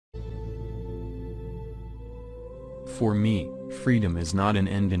For me, freedom is not an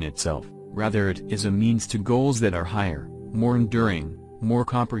end in itself, rather it is a means to goals that are higher, more enduring, more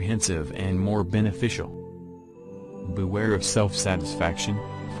comprehensive and more beneficial. Beware of self-satisfaction,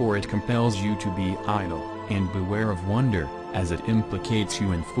 for it compels you to be idle, and beware of wonder, as it implicates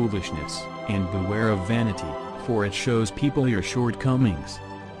you in foolishness, and beware of vanity, for it shows people your shortcomings.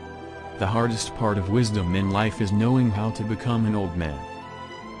 The hardest part of wisdom in life is knowing how to become an old man.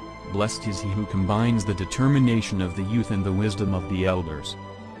 Blessed is he who combines the determination of the youth and the wisdom of the elders.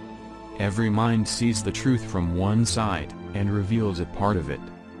 Every mind sees the truth from one side, and reveals a part of it.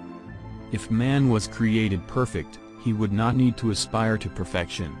 If man was created perfect, he would not need to aspire to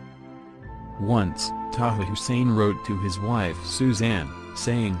perfection. Once, Taha Hussein wrote to his wife Suzanne,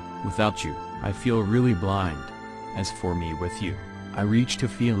 saying, "Without you, I feel really blind. As for me with you, I reach to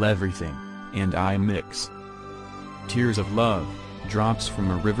feel everything, and I mix." Tears of love, drops from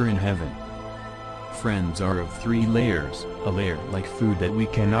a river in heaven. Friends are of three layers, a layer like food that we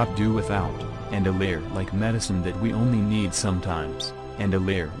cannot do without, and a layer like medicine that we only need sometimes, and a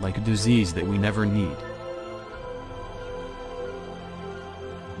layer like a disease that we never need.